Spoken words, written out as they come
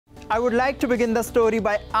I would like to begin the story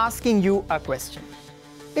by asking you a question.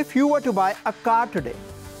 If you were to buy a car today,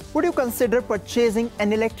 would you consider purchasing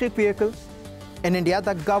an electric vehicle? In India,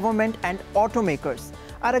 the government and automakers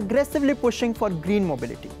are aggressively pushing for green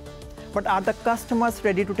mobility. But are the customers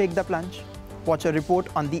ready to take the plunge? Watch a report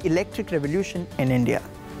on the electric revolution in India.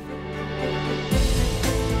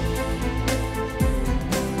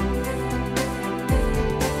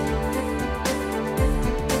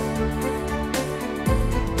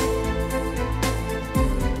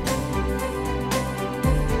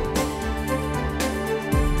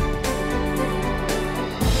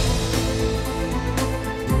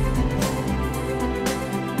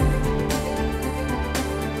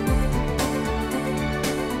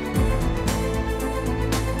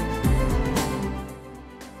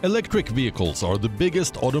 Electric vehicles are the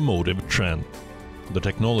biggest automotive trend. The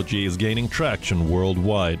technology is gaining traction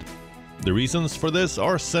worldwide. The reasons for this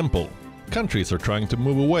are simple. Countries are trying to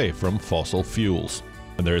move away from fossil fuels,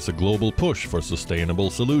 and there is a global push for sustainable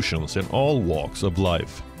solutions in all walks of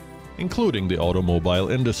life, including the automobile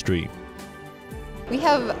industry. We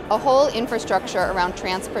have a whole infrastructure around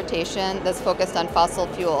transportation that's focused on fossil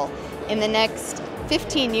fuel. In the next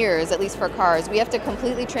 15 years, at least for cars, we have to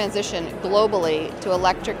completely transition globally to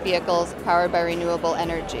electric vehicles powered by renewable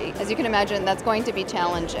energy. As you can imagine, that's going to be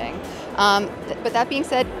challenging. But that being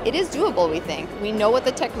said, it is doable, we think. We know what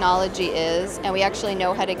the technology is, and we actually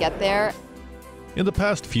know how to get there. In the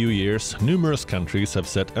past few years, numerous countries have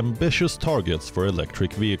set ambitious targets for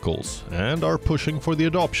electric vehicles and are pushing for the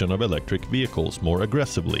adoption of electric vehicles more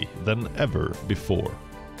aggressively than ever before.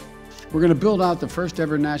 We're going to build out the first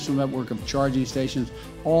ever national network of charging stations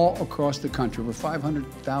all across the country, with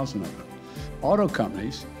 500,000 of them. Auto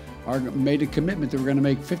companies made a commitment that we're going to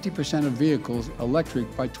make 50% of vehicles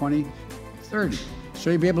electric by 2030. So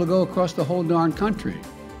you'll be able to go across the whole darn country,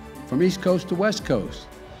 from East Coast to West Coast.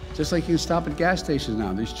 Just like you can stop at gas stations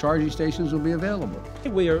now, these charging stations will be available.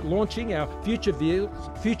 We are launching our future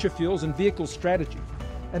fuels and vehicle strategy.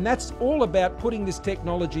 And that's all about putting this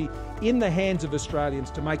technology in the hands of Australians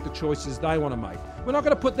to make the choices they want to make. We're not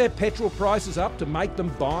going to put their petrol prices up to make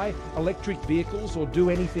them buy electric vehicles or do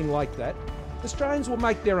anything like that. Australians will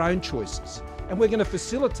make their own choices, and we're going to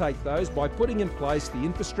facilitate those by putting in place the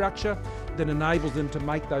infrastructure that enables them to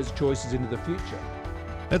make those choices into the future.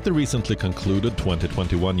 At the recently concluded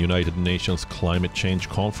 2021 United Nations Climate Change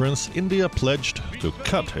Conference, India pledged to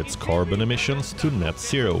cut its carbon emissions to net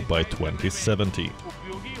zero by 2070.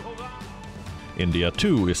 India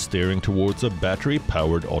too is steering towards a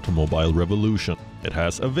battery-powered automobile revolution. It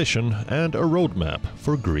has a vision and a roadmap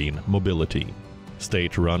for green mobility.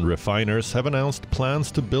 State-run refiners have announced plans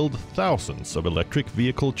to build thousands of electric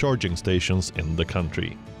vehicle charging stations in the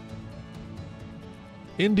country.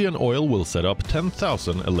 Indian Oil will set up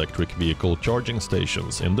 10,000 electric vehicle charging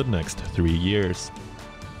stations in the next 3 years.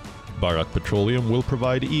 Bharat Petroleum will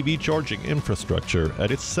provide EV charging infrastructure at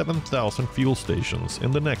its 7,000 fuel stations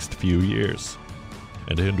in the next few years.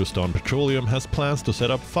 And Hindustan Petroleum has plans to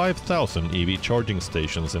set up 5,000 EV charging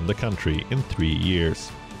stations in the country in 3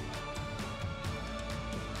 years.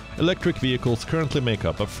 Electric vehicles currently make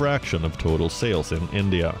up a fraction of total sales in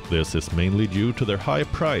India. This is mainly due to their high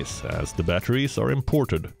price, as the batteries are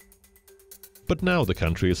imported. But now the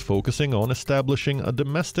country is focusing on establishing a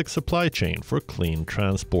domestic supply chain for clean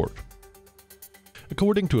transport.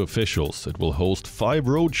 According to officials, it will host 5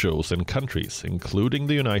 roadshows in countries including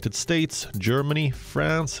the United States, Germany,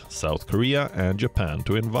 France, South Korea and Japan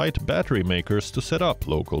to invite battery makers to set up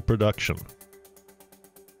local production.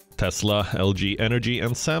 Tesla, LG Energy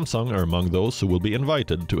and Samsung are among those who will be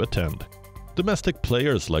invited to attend. Domestic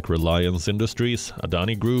players like Reliance Industries,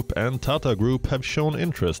 Adani Group and Tata Group have shown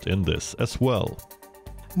interest in this as well.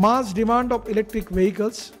 Mass demand of electric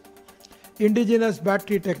vehicles, indigenous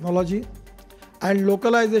battery technology, and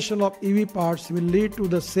localization of EV parts will lead to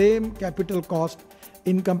the same capital cost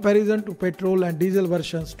in comparison to petrol and diesel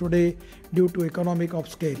versions today due to economic of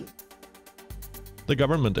scale. The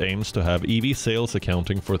government aims to have EV sales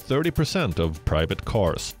accounting for 30% of private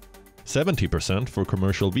cars, 70% for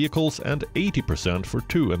commercial vehicles and 80% for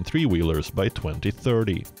 2- and 3-wheelers by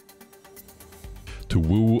 2030. To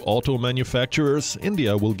woo auto manufacturers,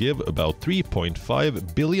 India will give about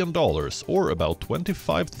 $3.5 billion or about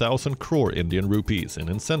 25,000 crore Indian rupees in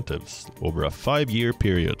incentives over a 5-year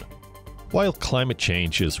period. While climate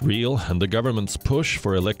change is real and the government's push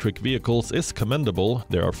for electric vehicles is commendable,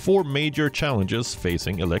 there are 4 major challenges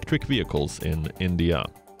facing electric vehicles in India.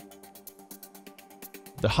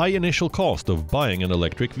 The high initial cost of buying an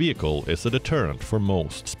electric vehicle is a deterrent for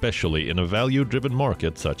most, especially in a value-driven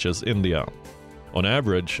market such as India. On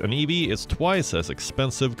average, an EV is twice as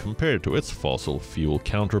expensive compared to its fossil fuel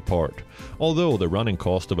counterpart, although the running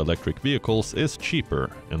cost of electric vehicles is cheaper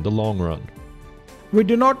in the long run. We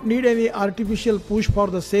do not need any artificial push for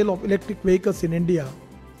the sale of electric vehicles in India.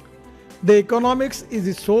 The economics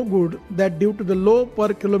is so good that due to the low per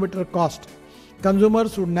kilometer cost,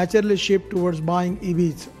 consumers would naturally shift towards buying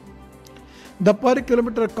EVs. The per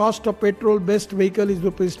kilometer cost of petrol-based vehicle is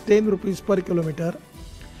 ₹10 per kilometer.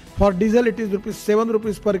 For diesel it is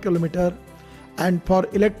 ₹7 per kilometer, and for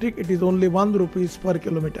electric it is only ₹1 per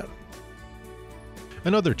kilometer.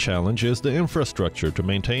 Another challenge is the infrastructure to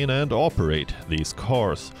maintain and operate these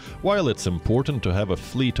cars. While it's important to have a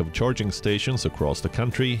fleet of charging stations across the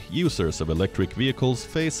country, users of electric vehicles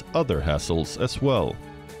face other hassles as well.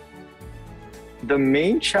 The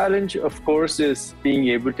main challenge, of course, is being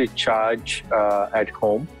able to charge at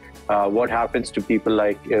home. What happens to people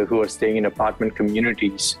like who are staying in apartment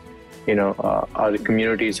communities? Are the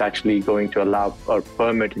communities actually going to allow or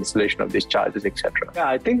permit installation of these chargers, etc.? Yeah,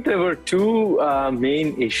 I think there were two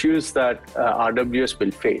main issues that RWS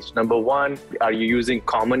will face. Number one, are you using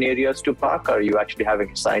common areas to park, or are you actually having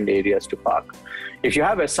assigned areas to park? If you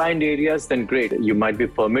have assigned areas, then great. You might be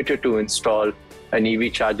permitted to install an EV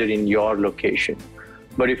charger in your location.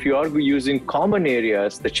 But if you are using common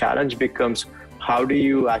areas, the challenge becomes, how do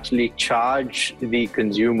you actually charge the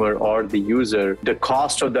consumer or the user? The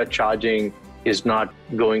cost of that charging is not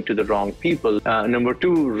going to the wrong people. Number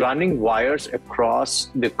two, running wires across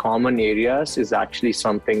the common areas is actually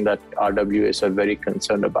something that RWS are very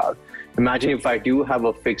concerned about. Imagine if I do have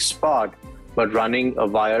a fixed spot, but running a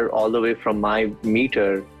wire all the way from my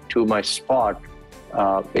meter to my spot,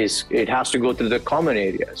 it has to go through the common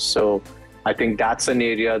areas. So I think that's an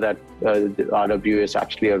area that the RWS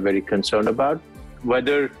actually are very concerned about.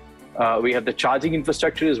 Whether we have the charging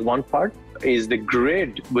infrastructure is one part, is the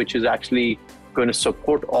grid, which is actually going to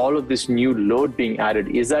support all of this new load being added.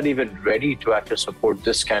 Is that even ready to actually support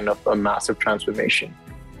this kind of a massive transformation?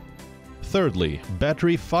 Thirdly,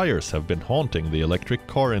 battery fires have been haunting the electric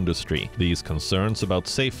car industry. These concerns about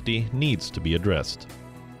safety needs to be addressed.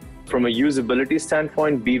 From a usability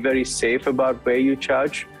standpoint, be very safe about where you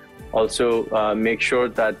charge. Also, make sure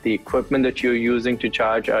that the equipment that you're using to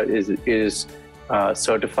charge is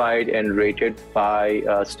certified and rated by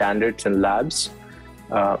standards and labs.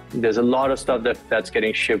 There's a lot of stuff that's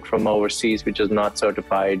getting shipped from overseas which is not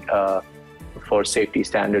certified for safety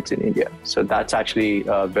standards in India. So that's actually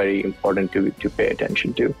very important to pay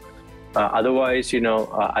attention to. Otherwise,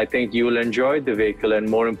 I think you will enjoy the vehicle, and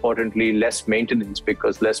more importantly, less maintenance,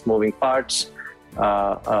 because less moving parts,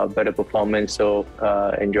 better performance, so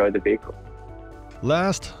enjoy the vehicle.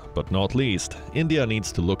 Last but not least, India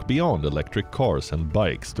needs to look beyond electric cars and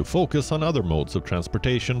bikes to focus on other modes of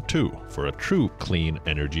transportation too, for a true clean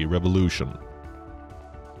energy revolution.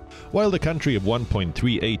 While the country of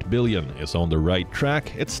 1.38 billion is on the right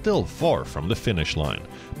track, it's still far from the finish line.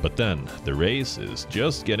 But then, the race is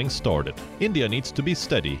just getting started. India needs to be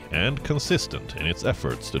steady and consistent in its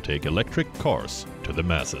efforts to take electric cars to the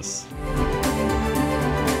masses.